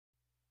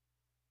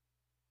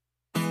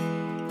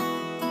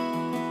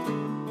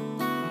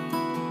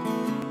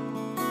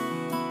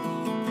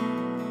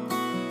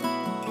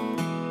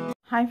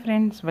Hi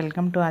friends,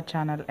 welcome to our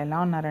channel. ఎలా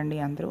ఉన్నారండి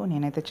అందరూ?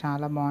 నేనైతే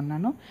చాలా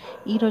బాగున్నాను.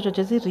 ఈరోజు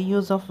వచ్చేసి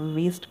reuse of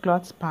waste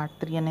clothes part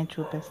 3 అనేది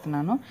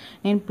చూపిస్తున్నాను.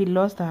 నేను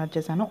పిల్లోస్ తయారు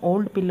చేశాను.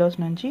 ఓల్డ్ పిల్లోస్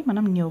నుంచి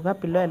మనం న్యూగా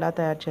పిల్లో ఎలా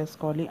తయారు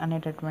చేసుకోవాలి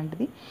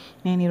అనేటటువంటిది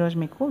నేను ఈరోజు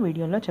మీకు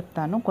వీడియోలో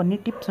చెప్తాను. కొన్ని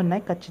టిప్స్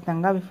ఉన్నాయి,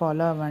 ఖచ్చితంగా అవి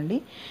ఫాలో అవ్వండి.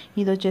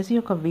 ఇది వచ్చేసి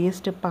ఒక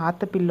వేస్ట్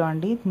పాత పిల్లో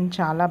అండి,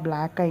 చాలా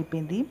బ్లాక్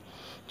అయిపోయింది,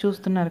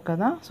 చూస్తున్నారు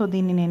కదా. సో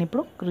దీన్ని నేను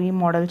ఇప్పుడు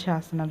రీమోడల్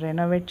చేస్తున్నాను,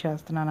 రెనోవేట్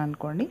చేస్తున్నాను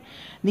అనుకోండి.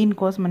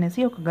 దీనికోసం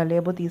అనేసి ఒక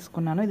గలేబో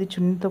తీసుకున్నాను. ఇది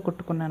చున్నీతో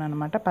కుట్టుకున్నాను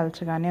అనమాట,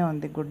 పలచగానే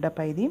ఉంది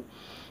గుడ్డపైది.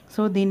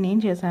 సో దీన్ని ఏం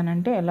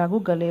చేశానంటే, ఎలాగూ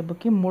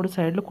గలేబుకి 3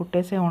 సైడ్లు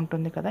కుట్టేసే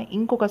ఉంటుంది కదా,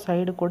 ఇంకొక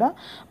సైడ్ కూడా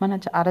మన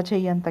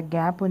అరచెయ్యి అంత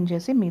గ్యాప్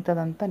ఉంచేసి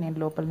మిగతాదంతా నేను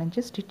లోపల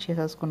నుంచి స్టిచ్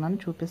చేసేసుకున్నాను.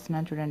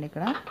 చూపిస్తున్నాను చూడండి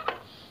ఇక్కడ.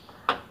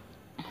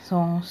 సో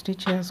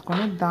స్టిచ్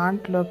చేసుకొని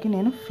దాంట్లోకి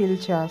నేను ఫిల్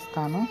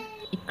చేస్తాను.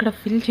 ఇక్కడ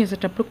ఫిల్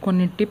చేసేటప్పుడు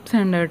కొన్ని టిప్స్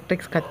అండ్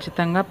ట్రిక్స్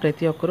ఖచ్చితంగా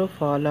ప్రతి ఒక్కరూ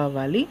ఫాలో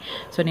అవ్వాలి.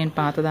 సో నేను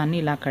పాతదాన్ని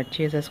ఇలా కట్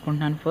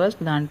చేసేసుకుంటున్నాను.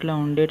 ఫస్ట్ దాంట్లో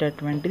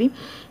ఉండేటటువంటిది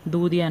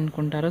దూది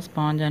అనుకుంటారో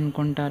స్పాంజ్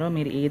అనుకుంటారో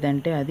మీరు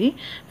ఏదంటే అది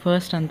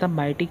ఫస్ట్ అంతా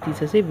బయటికి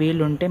తీసేసి,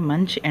 వీళ్ళు ఉంటే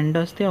మంచి ఎండ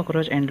వస్తే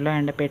ఒకరోజు ఎండలో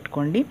ఎండ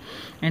పెట్టుకోండి.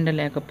 ఎండ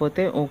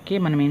లేకపోతే ఓకే,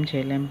 మనం ఏం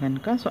చేయలేము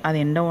కనుక. సో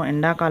అది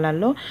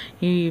ఎండాకాలాల్లో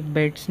ఈ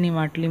బెడ్స్ని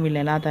వాటిని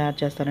వీళ్ళు ఎలా తయారు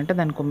చేస్తారంటే,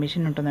 దానికి ఒక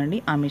మిషన్ ఉంటుందండి.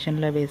 ఆ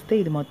మిషన్లో వేస్తే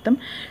ఇది మొత్తం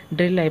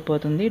డ్రిల్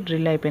అయిపోతుంది.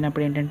 డ్రిల్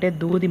అయిపోయినప్పుడు ఏంటంటే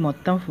దూది మొత్తం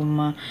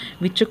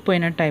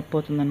విచ్చుకుపోయినట్టు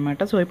అయిపోతుంది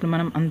అనమాట. సో ఇప్పుడు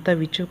మనం అంతా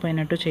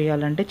విచ్చుకుపోయినట్టు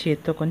చేయాలంటే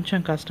చేత్తో కొంచెం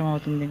కష్టం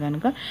అవుతుంది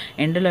కనుక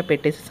ఎండలో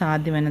పెట్టేసి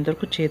సాధ్యమైనంత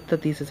వరకు చేత్తో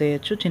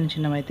తీసేసేయచ్చు. చిన్న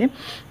చిన్నవైతే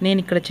నేను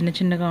ఇక్కడ చిన్న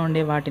చిన్నగా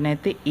ఉండే వాటిని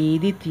అయితే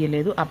ఏదీ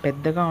తీయలేదు. ఆ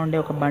పెద్దగా ఉండే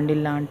ఒక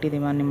బండిల్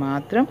లాంటిది వాడిని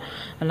మాత్రం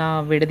అలా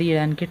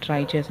విడదీయడానికి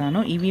ట్రై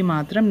చేశాను. ఇవి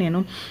మాత్రం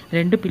నేను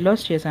 2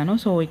 పిల్లోస్ చేశాను.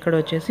 సో ఇక్కడ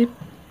వచ్చేసి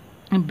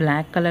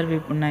బ్లాక్ కలర్వి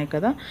ఉన్నాయి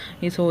కదా,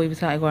 సో ఇవి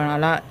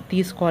అలా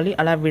తీసుకోవాలి,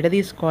 అలా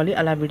విడదీసుకోవాలి.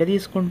 అలా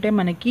విడదీసుకుంటే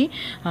మనకి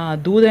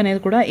దూది అనేది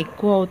కూడా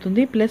ఎక్కువ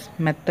అవుతుంది, ప్లస్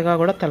మెత్తగా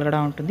కూడా తలగడా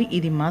ఉంటుంది.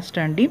 ఇది మస్ట్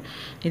అండి,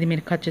 ఇది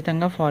మీరు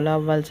ఖచ్చితంగా ఫాలో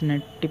అవ్వాల్సిన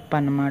టిప్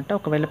అన్నమాట,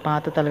 ఒకవేళ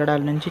పాత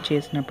తలగడాల నుంచి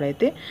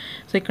చేసినప్పుడైతే.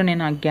 సో ఇక్కడ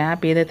నేను ఆ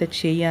గ్యాప్ ఏదైతే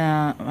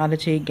అలా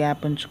చెయ్యి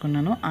గ్యాప్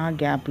ఉంచుకున్నానో ఆ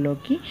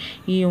గ్యాప్లోకి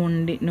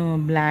నువ్వు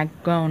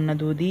బ్లాక్గా ఉన్న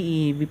దూది,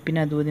 ఈ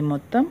విప్పిన దూది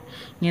మొత్తం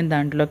నేను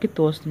దాంట్లోకి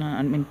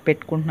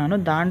పెట్టుకుంటున్నాను.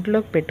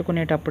 దాంట్లోకి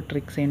పెట్టుకునేటప్పుడు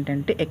ట్రిక్స్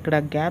ఏంటంటే, ఎక్కడ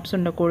గ్యాప్స్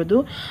ఉండకూడదు,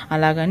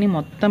 అలాగని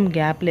మొత్తం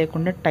గ్యాప్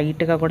లేకుండా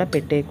టైట్గా కూడా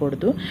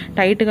పెట్టేయకూడదు.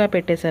 టైట్గా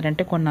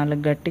పెట్టేశారంటే కొన్నాళ్ళు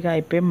గట్టిగా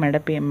అయిపోయి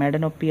మెడ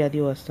నొప్పి అది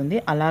వస్తుంది.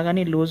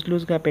 అలాగని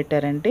లూజ్గా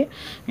పెట్టారంటే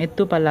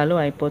ఎత్తు పల్లాలు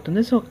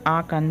అయిపోతుంది. సో ఆ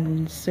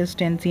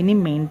కన్సిస్టెన్సీని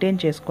మెయింటైన్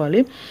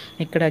చేసుకోవాలి.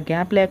 ఇక్కడ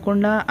గ్యాప్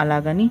లేకుండా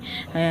అలాగని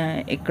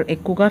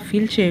ఎక్కువగా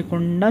ఫీల్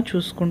చేయకుండా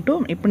చూసుకుంటూ,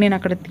 ఇప్పుడు నేను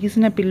అక్కడ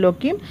తీసిన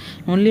పిల్లోకి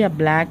ఓన్లీ ఆ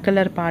బ్లాక్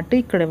కలర్ పార్ట్,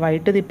 ఇక్కడ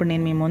వైట్ది ఇప్పుడు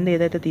నేను మీ ముందు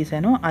ఏదైతే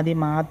తీసానో అది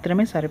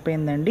మాత్రమే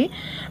సరిపోయిందండి.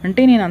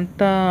 అంటే నేను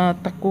అంత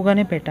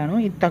తక్కువగానే పెట్టాను,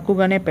 ఇది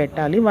తక్కువగానే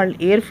పెట్టాలి. వాళ్ళు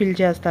ఎయిర్ ఫిల్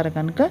చేస్తారు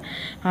కనుక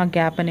ఆ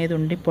గ్యాప్ అనేది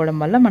ఉండిపోవడం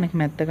వల్ల మనకి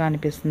మెత్తగా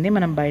అనిపిస్తుంది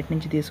మనం బయట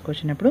నుంచి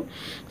తీసుకొచ్చినప్పుడు.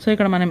 సో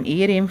ఇక్కడ మనం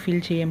ఎయిర్ ఏం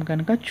ఫిల్ చేయం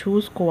కనుక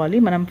చూసుకోవాలి.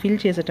 మనం ఫిల్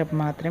చేసేటప్పుడు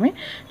మాత్రమే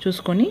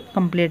చూసుకొని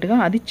కంప్లీట్గా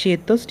అది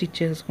చేత్తో స్టిచ్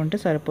చేసుకుంటే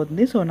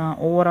సరిపోతుంది. సో నా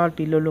ఓవరాల్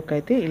పిల్లో లుక్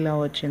అయితే ఇలా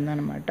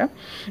వచ్చిందనమాట.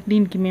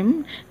 దీనికి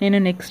నేను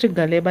నెక్స్ట్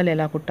గలేబాలు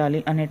ఎలా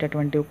కుట్టాలి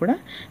అనేటటువంటివి కూడా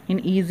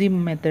నేను ఈజీ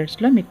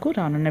మెథడ్స్లో మీకు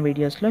రానున్న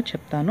వీడియోస్లో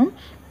చెప్తాను.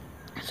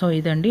 సో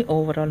ఇదండి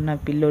ఓవరాల్ నా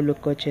పిల్లో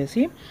లుక్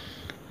వచ్చేసి.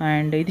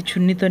 అండ్ ఇది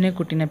చున్నీతోనే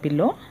కుట్టిన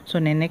పిల్లో. సో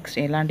నేను నెక్స్ట్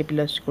ఎలాంటి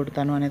పిల్లోస్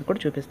కుడతాను అనేది కూడా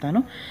చూపిస్తాను.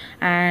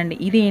 అండ్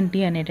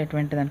ఇదేంటి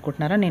అనేటటువంటిది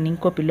అనుకుంటున్నారా, నేను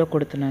ఇంకో పిల్లో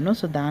కుడుతున్నాను.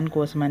 సో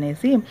దానికోసం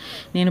అనేసి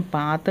నేను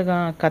పాతగా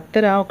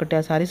కత్తెర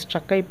ఒకసారి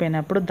స్ట్రక్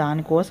అయిపోయినప్పుడు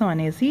దానికోసం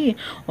అనేసి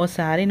ఓ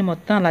శారీని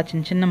మొత్తం అలా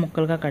చిన్న చిన్న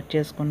ముక్కలుగా కట్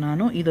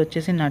చేసుకున్నాను. ఇది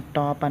వచ్చేసి నా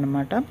టాప్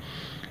అనమాట.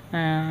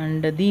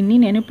 అండ్ దీన్ని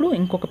నేను ఇప్పుడు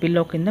ఇంకొక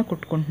పిల్లో కింద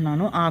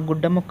కుట్టుకుంటున్నాను. ఆ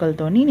గుడ్డ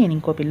ముక్కలతోని నేను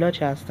ఇంకో పిల్లో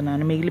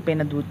చేస్తున్నాను,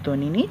 మిగిలిపోయిన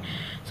దూదితోని.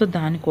 సో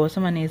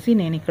దానికోసం అనేసి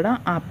నేను ఇక్కడ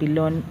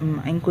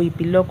ఈ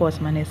పిల్లో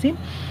కోసం అనేసి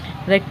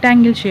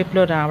రెక్టాంగిల్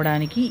షేప్లో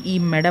రావడానికి ఈ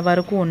మెడ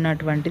వరకు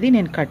ఉన్నటువంటిది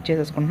నేను కట్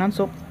చేసేసుకుంటున్నాను.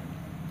 సో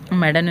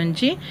మెడ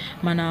నుంచి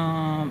మన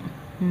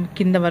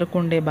కింద వరకు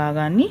ఉండే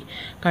భాగాన్ని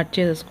కట్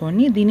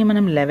చేసుకొని దీన్ని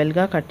మనం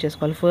లెవెల్గా కట్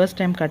చేసుకోవాలి. ఫస్ట్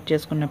టైం కట్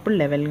చేసుకున్నప్పుడు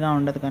లెవెల్గా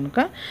ఉండదు కనుక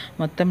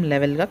మొత్తం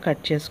లెవెల్గా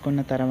కట్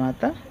చేసుకున్న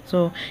తర్వాత, సో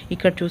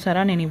ఇక్కడ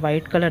చూసారా, నేను ఈ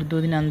వైట్ కలర్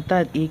దూదిని అంతా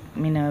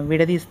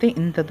విడదీస్తే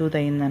ఇంత దూది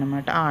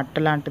అయిందనమాట. ఆ అట్ట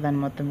లాంటి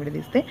దాన్ని మొత్తం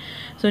విడదీస్తే.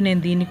 సో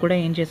నేను దీన్ని కూడా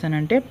ఏం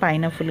చేశానంటే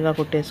పైన ఫుల్గా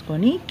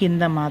కుట్టేసుకొని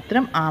కింద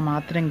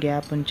మాత్రం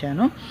గ్యాప్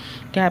ఉంచాను.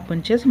 గ్యాప్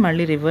ఉంచేసి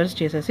మళ్ళీ రివర్స్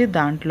చేసేసి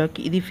దాంట్లోకి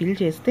ఇది ఫిల్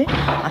చేస్తే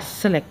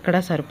అస్సలు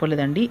ఎక్కడా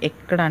సరిపోలేదండి.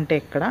 ఎక్కడ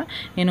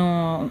నేను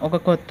ఒక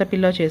కొత్త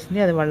పిల్లో చేసింది,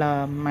 అది వాళ్ళ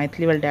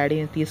మైథిలి వాళ్ళ డాడీ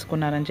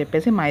తీసుకున్నారని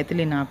చెప్పేసి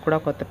మైథిలి నాకు కూడా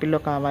కొత్త పిల్లో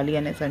కావాలి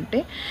అనేసి అంటే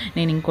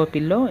నేను ఇంకో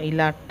పిల్లో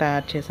ఇలా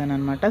తయారు చేశాను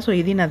అనమాట. సో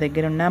ఇది నా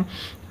దగ్గర ఉన్న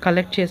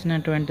కలెక్ట్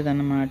చేసినటువంటిది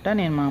అనమాట.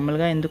 నేను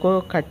మామూలుగా ఎందుకో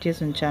కట్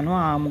చేసి ఉంచాను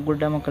ఆ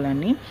గుడ్డ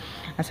ముక్కలన్నీ.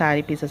 ఆ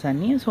శారీ పీసెస్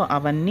అన్నీ. సో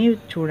అవన్నీ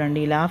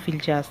చూడండి ఇలా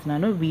ఫిల్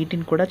చేస్తున్నాను.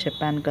 వీటిని కూడా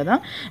చెప్పాను కదా,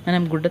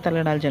 మనం గుడ్డ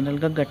తలగడాలు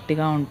జనరల్గా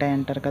గట్టిగా ఉంటాయి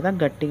అంటారు కదా,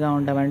 గట్టిగా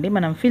ఉండవండి.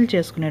 మనం ఫిల్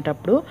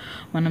చేసుకునేటప్పుడు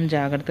మనం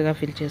జాగ్రత్తగా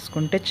ఫిల్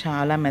చేసుకుంటే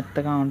చాలా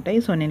మెత్తగా ఉంటాయి.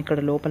 సో నేను ఇక్కడ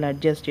లోపల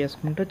అడ్జస్ట్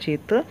చేసుకుంటూ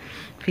చేత్తో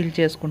ఫిల్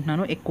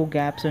చేసుకుంటున్నాను. ఎక్కువ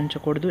గ్యాప్స్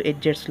ఉంచకూడదు,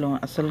 ఎడ్జెస్లో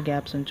అస్సలు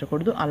గ్యాప్స్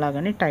ఉంచకూడదు,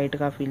 అలాగని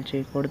టైట్గా ఫిల్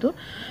చేయకూడదు.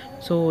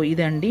 సో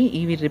ఇదండి,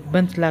 ఇవి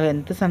రిబ్బన్స్ లాగా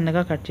ఎంత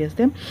సన్నగా కట్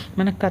చేస్తే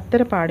మన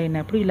కత్తెర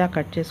పాడైనప్పుడు ఇలా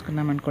కట్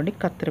చేసుకున్నాం అనుకోండి,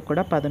 కత్తెర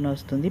కూడా పదును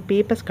వస్తుంది.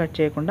 పేపర్స్ కట్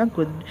చేయకుండా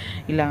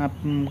ఇలా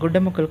గుడ్డ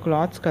ముక్కలు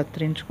క్లాత్స్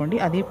కత్తిరించుకోండి.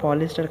 అది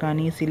పాలిస్టర్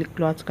కానీ సిల్క్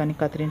క్లాత్స్ కానీ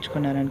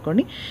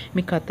కత్తిరించుకున్నారనుకోండి,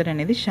 మీ కత్తెర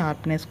అనేది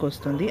షార్ప్నెస్కి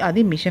వస్తుంది.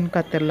 అది మిషన్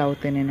కత్తెరలు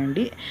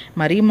అవుతానేనండి.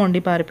 మరీ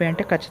మొండి పారిపోయి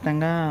అంటే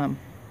ఖచ్చితంగా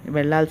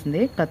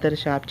వెళ్ళాల్సిందే కత్తెర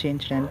షార్ప్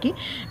చేయించడానికి.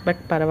 బట్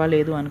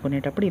పర్వాలేదు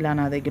అనుకునేటప్పుడు ఇలా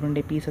నా దగ్గర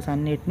ఉండే పీసెస్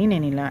అన్నిటినీ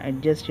నేను ఇలా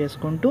అడ్జస్ట్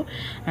చేసుకుంటూ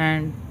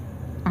అండ్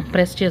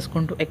ప్రెస్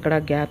చేసుకుంటూ ఎక్కడ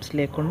గ్యాప్స్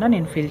లేకుండా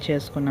నేను ఫిల్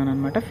చేసుకున్నాను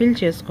అనమాట. ఫిల్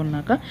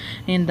చేసుకున్నాక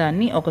నేను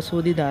దాన్ని ఒక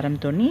సూది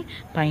దారంతో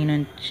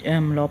పైనుంచి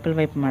లోపల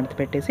వైపు మడత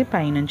పెట్టేసి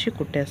పైనుంచి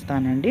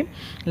కుట్టేస్తానండి.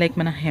 లైక్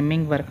మన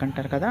హెమ్మింగ్ వర్క్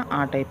అంటారు కదా,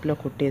 ఆ టైప్లో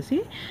కుట్టేసి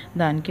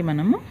దానికి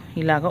మనము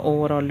ఇలాగ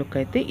ఓవరాల్ లుక్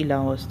అయితే ఇలా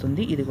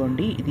వస్తుంది.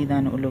 ఇదిగోండి, ఇది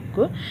దాని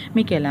లుక్.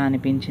 మీకు ఎలా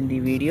అనిపించింది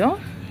ఈ వీడియో?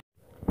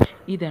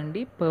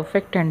 ఇదండి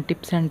పర్ఫెక్ట్ అండ్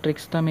టిప్స్ అండ్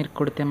ట్రిక్స్తో మీరు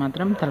కుడితే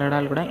మాత్రం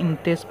తలడాలు కూడా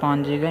ఇంతే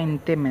స్పాంజీగా,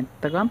 ఇంతే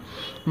మెత్తగా,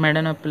 మెడ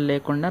నొప్పులు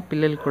లేకుండా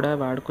పిల్లలు కూడా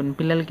వాడుకుని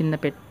పిల్లల కింద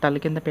తల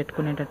కింద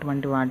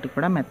పెట్టుకునేటటువంటి వాటికి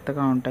కూడా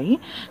మెత్తగా ఉంటాయి.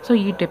 సో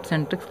ఈ టిప్స్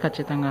అండ్ ట్రిక్స్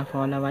ఖచ్చితంగా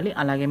ఫాలో అవ్వాలి.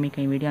 అలాగే మీకు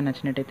ఈ వీడియో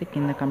నచ్చినట్టయితే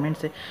కింద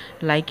కమెంట్స్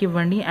లైక్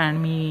ఇవ్వండి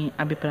అండ్ మీ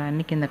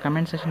అభిప్రాయాన్ని కింద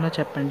కమెంట్ సెక్షన్లో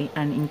చెప్పండి.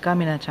 అండ్ ఇంకా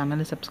మీరు నా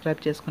ఛానల్ని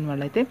సబ్స్క్రైబ్ చేసుకుని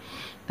వాళ్ళైతే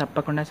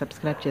తప్పకుండా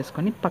సబ్స్క్రైబ్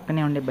చేసుకొని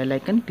పక్కనే ఉండే బెల్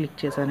ఐకాన్ క్లిక్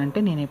చేశారంటే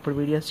నేను ఎప్పుడు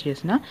వీడియోస్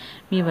చేసినా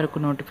మీ వరకు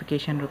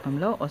నోటిఫికేషన్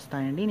రూపంలో వస్తాయండి.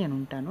 నేను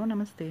ఉంటాను.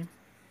 నమస్తే.